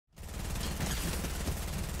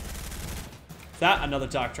that another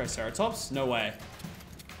Dark Triceratops? No way.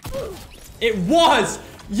 It was!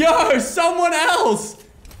 Yo, someone else!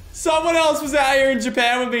 Someone else was out here in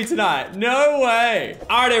Japan with me tonight. No way.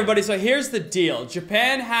 All right, everybody, so here's the deal.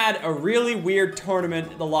 Japan had a really weird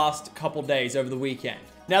tournament the last couple days over the weekend.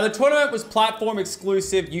 Now, the tournament was platform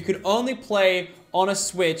exclusive. You could only play on a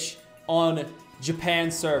Switch on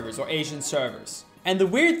Japan servers or Asian servers. And the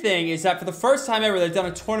weird thing is that for the first time ever, they've done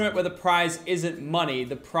a tournament where the prize isn't money.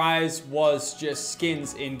 The prize was just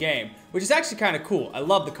skins in game, which is actually kind of cool. I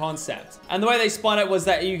love the concept. And the way they spun it was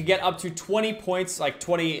that you could get up to 20 points, like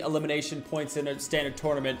 20 elimination points in a standard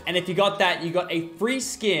tournament. And if you got that, you got a free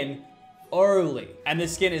skin early. And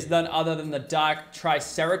this skin is none other than the Dark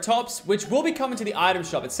Triceratops, which will be coming to the item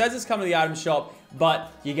shop. It says it's coming to the item shop,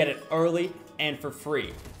 but you get it early and for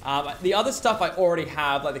free. The other stuff I already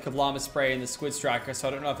have, like the Kablama spray and the Squid Striker, so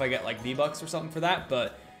I don't know if I get like V-Bucks or something for that,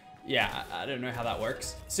 but yeah, I don't know how that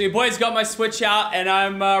works. So your boys got my Switch out, and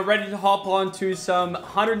I'm ready to hop on to some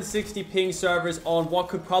 160 ping servers on what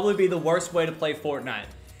could probably be the worst way to play Fortnite.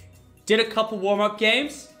 Did a couple warm-up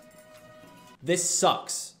games. This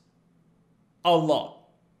sucks. A lot.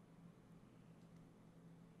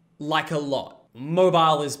 Like a lot.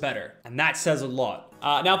 Mobile is better, and that says a lot.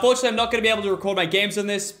 Now, unfortunately, I'm not going to be able to record my games on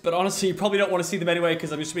this, but honestly, you probably don't want to see them anyway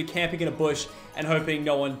because I'm just going to be camping in a bush and hoping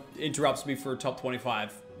no one interrupts me for top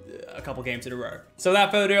 25 a couple games in a row. So without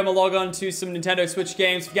further ado, I'm going to log on to some Nintendo Switch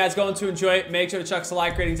games. If you guys going to enjoy it, make sure to chuck a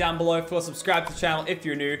like rating down below. If you want to subscribe to the channel if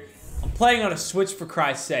you're new. I'm playing on a Switch for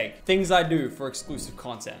Christ's sake. Things I do for exclusive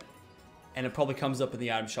content. And it probably comes up in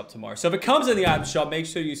the item shop tomorrow. So if it comes in the item shop, make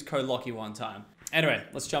sure to use code Lockie one time. Anyway,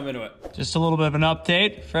 let's jump into it. Just a little bit of an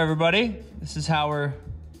update for everybody. This is how we're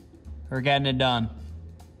getting it done.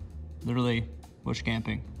 Literally bush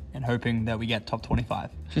camping and hoping that we get top 25.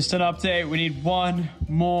 Just an update. We need one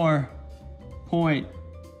more point.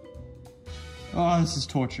 Oh, this is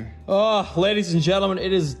torture. Oh, ladies and gentlemen,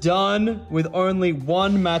 it is done with only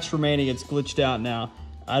one match remaining. It's glitched out now.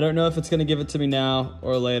 I don't know if it's going to give it to me now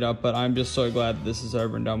or later, but I'm just so glad that this is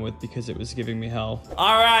over and done with because it was giving me hell.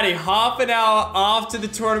 Alrighty, half an hour after the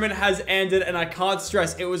tournament has ended, and I can't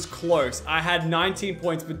stress, it was close. I had 19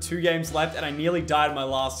 points with 2 games left, and I nearly died in my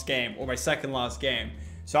last game, or my second last game.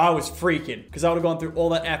 So I was freaking, because I would have gone through all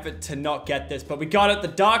that effort to not get this, but we got it, the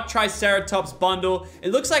Dark Triceratops bundle.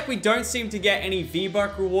 It looks like we don't seem to get any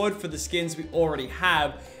V-Buck reward for the skins we already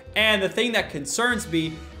have, and the thing that concerns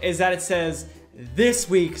me is that it says this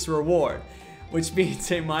week's reward, which means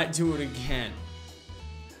they might do it again.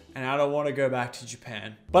 And I don't want to go back to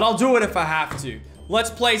Japan, but I'll do it if I have to. Let's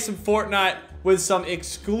play some Fortnite with some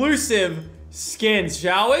exclusive skins,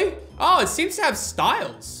 shall we? Oh, it seems to have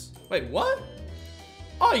styles. Wait, what?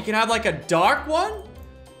 Oh, you can have like a dark one?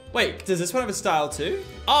 Wait, does this one have a style too?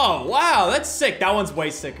 Oh, wow, that's sick. That one's way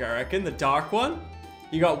sicker, I reckon. The dark one.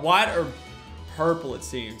 You got white or purple, it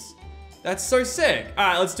seems. That's so sick. All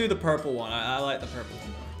right, let's do the purple one. I like the purple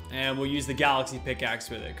one more. And we'll use the galaxy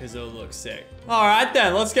pickaxe with it because it'll look sick. All right,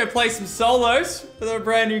 then. Let's go play some solos with our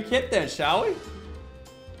brand new kit then, shall we?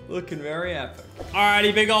 Looking very epic.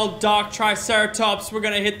 Alrighty, big old Dark Triceratops. We're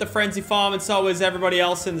going to hit the Frenzy Farm, and so is everybody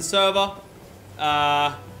else in the server.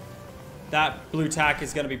 That blue tack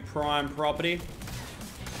is going to be prime property.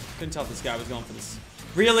 Couldn't tell if this guy was going for this.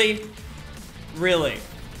 Really? Really?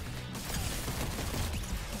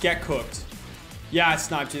 Get cooked. Yeah, I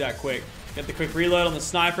sniped you that quick. Get the quick reload on the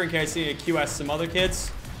sniper in case you need to QS some other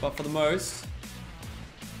kids. But for the most,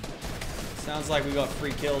 sounds like we got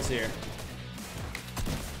 3 kills here.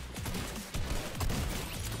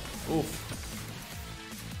 Oof.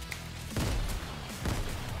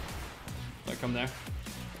 Don't come there.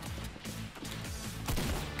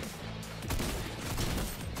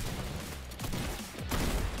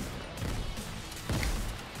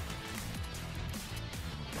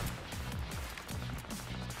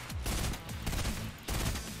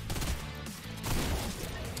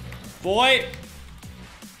 Boy!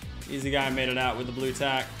 He's the guy who made it out with the blue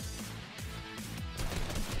tack.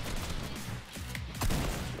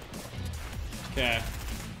 Okay.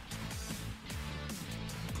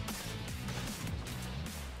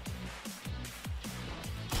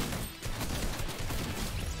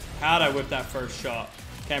 How'd I whip that first shot?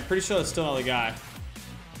 Okay, I'm pretty sure there's still another guy.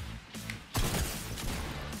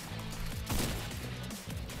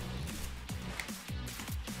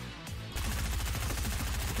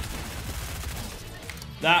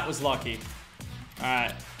 That was lucky. All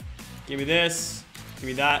right. Give me this. Give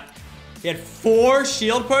me that. He had 4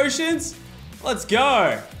 shield potions? Let's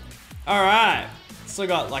go. All right. Still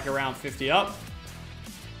got like around 50 up.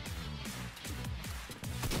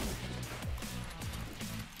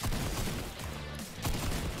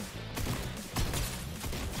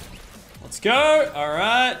 Let's go. All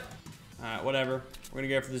right. All right, whatever. We're gonna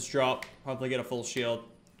go for this drop. Hopefully get a full shield.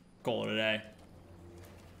 Call it a day.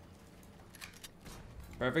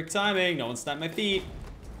 Perfect timing. No one snapped my feet.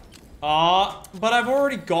 But I've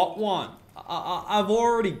already got one. I've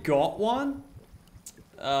already got one.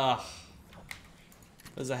 There's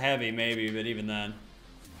a heavy maybe, but even then.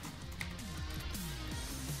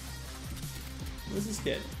 Where's this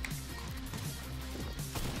kid?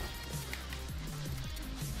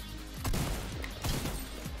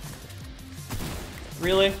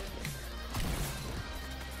 Really?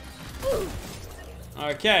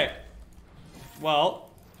 Okay. Well,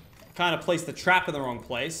 kind of placed the trap in the wrong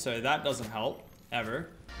place, so that doesn't help, ever.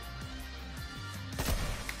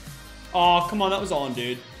 Oh, come on, that was on,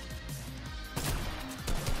 dude.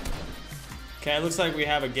 Okay, looks like we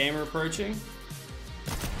have a gamer approaching.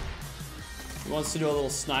 He wants to do a little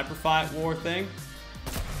sniper fight war thing.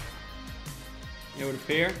 It would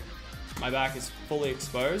appear. My back is fully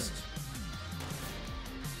exposed.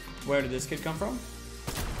 Where did this kid come from?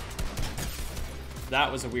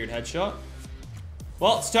 That was a weird headshot.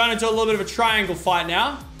 Well, it's turned into a little bit of a triangle fight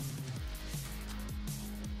now.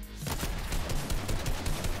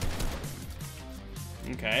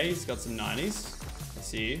 Okay, he's got some 90s. I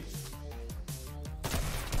see.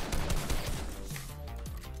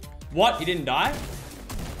 What? He didn't die?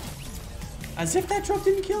 As if that drop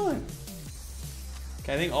didn't kill him.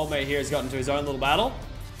 Okay, I think old mate here has gotten to his own little battle.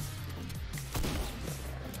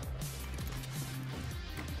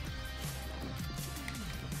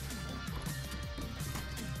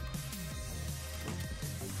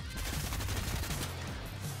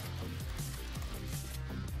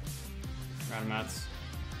 Round of mats.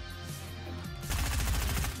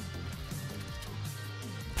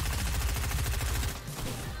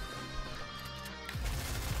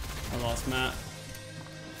 I lost Matt.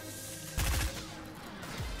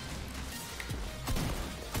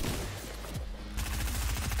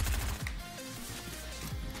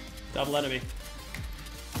 Double enemy.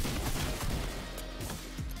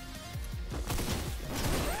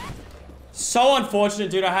 So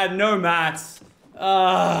unfortunate, dude. I had no mats.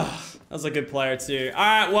 That was a good player too. All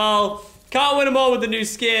right, well, can't win them all with the new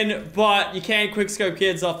skin, but you can quickscope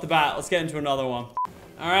kids off the bat. Let's get into another one.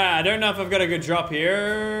 All right, I don't know if I've got a good drop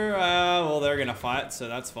here. Well, they're gonna fight, so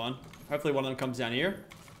that's fun. Hopefully one of them comes down here,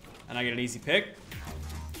 and I get an easy pick.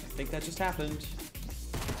 I think that just happened.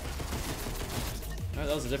 Oh,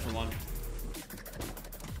 that was a different one.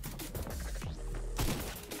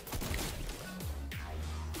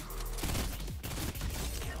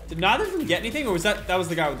 Did neither of them get anything, or was that was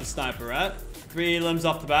the guy with the sniper, right? 3 limbs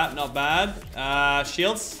off the bat, not bad.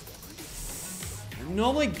 Shields. I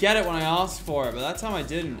normally get it when I ask for it, but that time I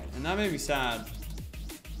didn't, and that made me sad.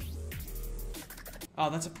 Oh,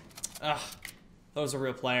 that's a... Ugh. That was a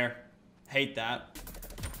real player. Hate that.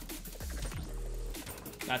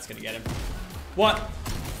 That's gonna get him. What?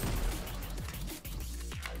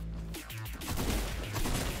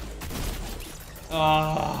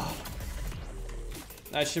 Oh.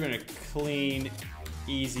 That should have been a clean,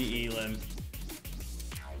 easy elim.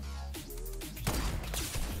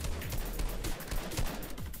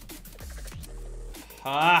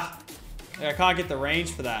 Ah, I can't get the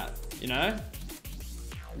range for that, you know?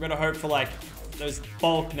 I'm gonna hope for like those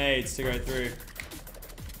bulk nades to go through.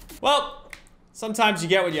 Well, sometimes you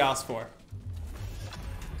get what you ask for.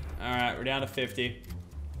 All right, we're down to 50.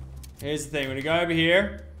 Here's the thing, we're gonna go over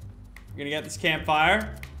here. We're gonna get this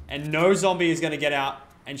campfire, and no zombie is gonna get out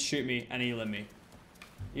and shoot me and elim me.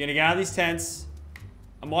 You're gonna get out of these tents.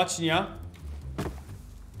 I'm watching ya.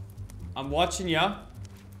 I'm watching ya.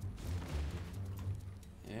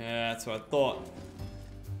 Yeah, that's what I thought.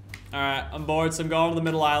 Alright, I'm bored, so I'm going to the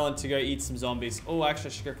middle island to go eat some zombies. Oh, actually,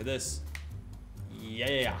 I should go for this.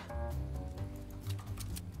 Yeah.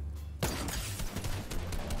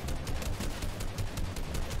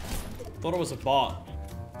 Thought it was a bot.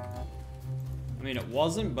 I mean, it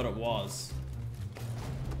wasn't, but it was.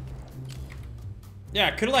 Yeah,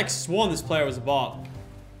 I could have, like, sworn this player was a bot.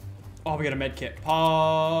 Oh, we got a med kit.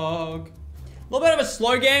 Pog. A little bit of a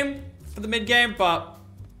slow game for the mid game, but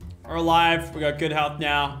we're alive. We got good health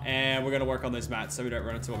now, and we're gonna work on those mats so we don't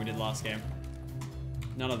run into what we did last game.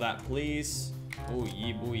 None of that, please. Oh,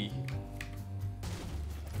 yeah, boy.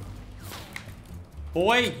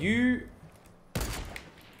 Boy, you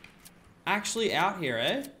actually out here,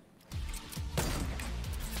 eh?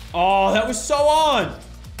 Oh, that was so on!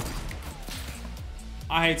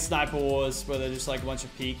 I hate sniper wars where they're just like a bunch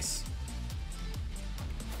of peaks.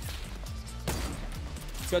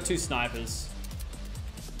 It's got 2 snipers.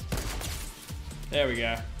 There we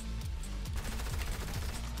go.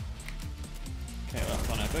 Okay,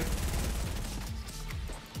 left on epic.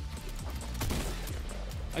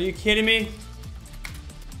 Are you kidding me?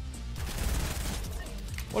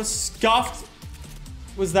 What a scuffed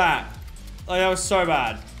was that? Like, that was so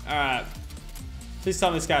bad. Alright. Please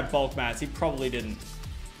tell me this guy had bulk mats. He probably didn't.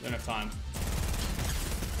 Don't have time.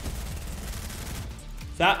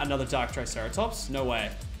 Is that another Dark Triceratops? No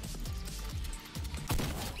way.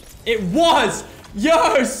 It was!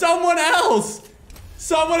 Yo, someone else!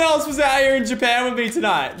 Someone else was out here in Japan with me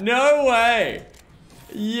tonight. No way.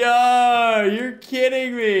 Yo, you're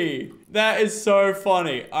kidding me. That is so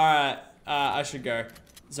funny. Alright, I should go.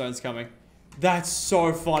 Zone's coming. That's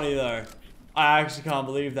so funny though. I actually can't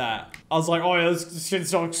believe that. I was like, oh yeah, this skin's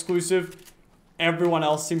so exclusive. Everyone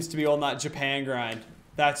else seems to be on that Japan grind.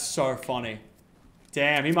 That's so funny.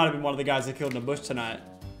 Damn, he might have been one of the guys that killed in the bush tonight.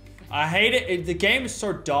 I hate it. The game is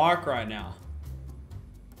so dark right now.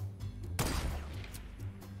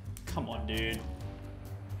 Come on, dude.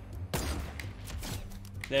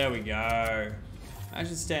 There we go. I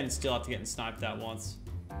should stand still after getting sniped at once.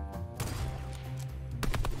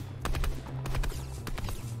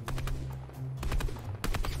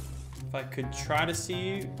 If I could try to see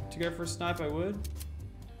you to go for a snipe, I would.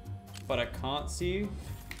 But I can't see you.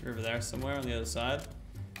 You're over there somewhere on the other side.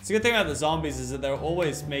 It's a good thing about the zombies is that they'll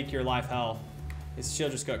always make your life hell. His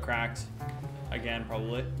shield just got cracked. Again,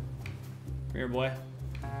 probably. Come here, boy.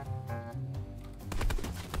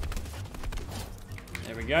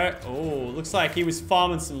 There we go. Oh, looks like he was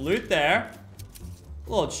farming some loot there. A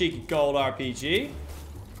little cheeky gold RPG.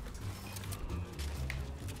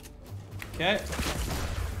 Okay.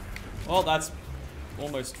 Well, that's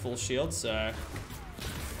almost full shield, so...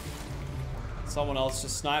 Someone else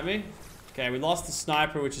just sniped me. Okay, we lost the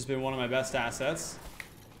sniper, which has been one of my best assets.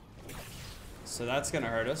 So that's gonna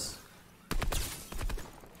hurt us.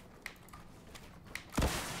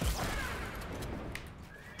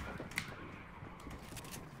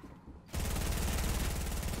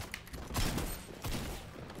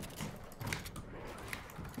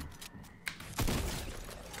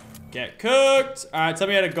 Get cooked. Alright, tell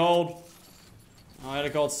me I had a gold. Oh, I had a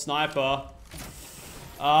gold sniper.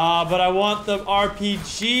 But I want the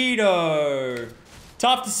RPG though.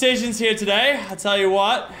 Tough decisions here today. I'll tell you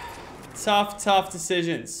what. Tough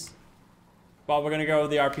decisions. But we're gonna go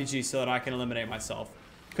with the RPG so that I can eliminate myself.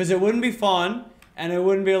 Because it wouldn't be fun, and it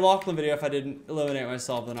wouldn't be a Lachlan video if I didn't eliminate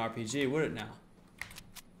myself with an RPG, would it now?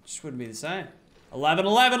 Just wouldn't be the same. 11,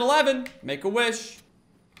 11, 11. Make a wish.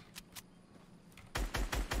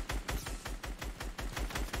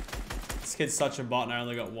 This kid's such a bot and I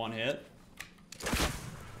only got one hit.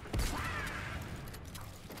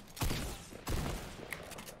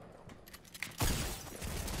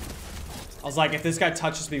 I was like, if this guy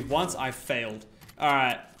touches me once, I failed.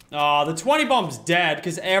 Alright. Oh, the 20 bomb's dead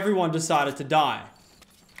because everyone decided to die.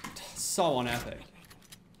 So unepic.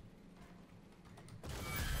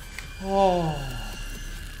 Oh.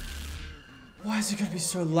 Why is it gonna be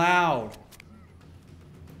so loud?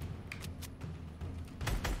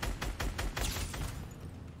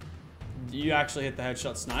 You actually hit the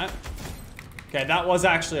headshot snipe. Okay, that was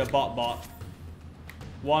actually a bot.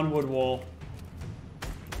 One wood wall.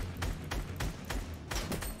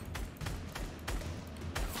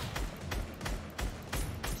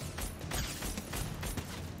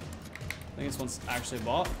 I think this one's actually a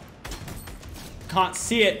bot. Can't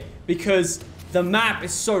see it because the map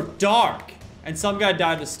is so dark. And some guy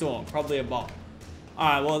died to storm. Probably a bot.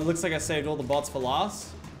 Alright, well, it looks like I saved all the bots for last.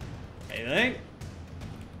 Anything?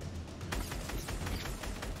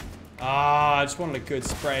 Ah, I just wanted a good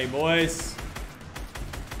spray, boys.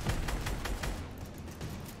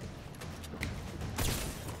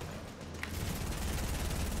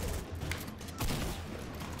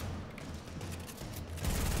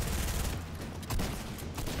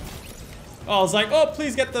 Oh, I was like, oh,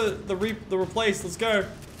 please get the replace. Let's go.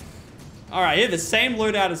 All right, he had the same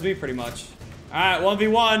loadout as me, pretty much. All right,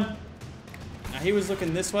 1v1. Now, he was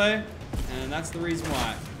looking this way, and that's the reason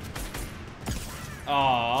why.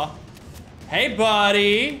 Aw. Hey,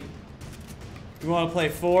 buddy. You want to play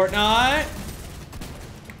Fortnite?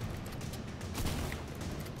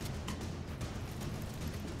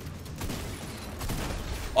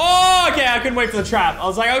 Oh, okay, I couldn't wait for the trap. I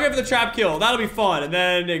was like, I'll go for the trap kill. That'll be fun. And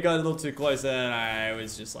then it got a little too close, and I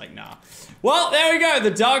was just like, nah. Well, there we go.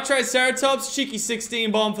 The Dark Triceratops, cheeky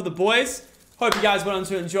 16 bomb for the boys. Hope you guys went on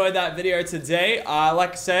to enjoy that video today.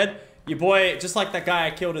 Like I said, your boy, just like that guy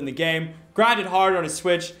I killed in the game, grinded hard on his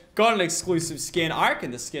Switch, got an exclusive skin. I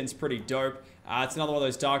reckon the skin's pretty dope. It's another one of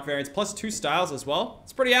those dark variants, plus 2 styles as well.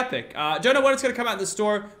 It's pretty epic. Don't know when it's going to come out in the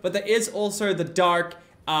store, but there is also the dark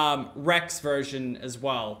Rex version as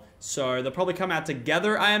well. So they'll probably come out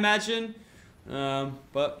together, I imagine.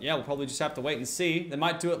 But yeah, we'll probably just have to wait and see. They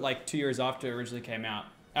might do it like 2 years after it originally came out.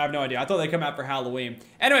 I have no idea. I thought they'd come out for Halloween.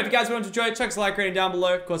 Anyway, if you guys want to enjoy it, check the like rating down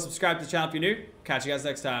below. Of course, subscribe to the channel if you're new. Catch you guys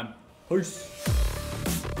next time. Peace.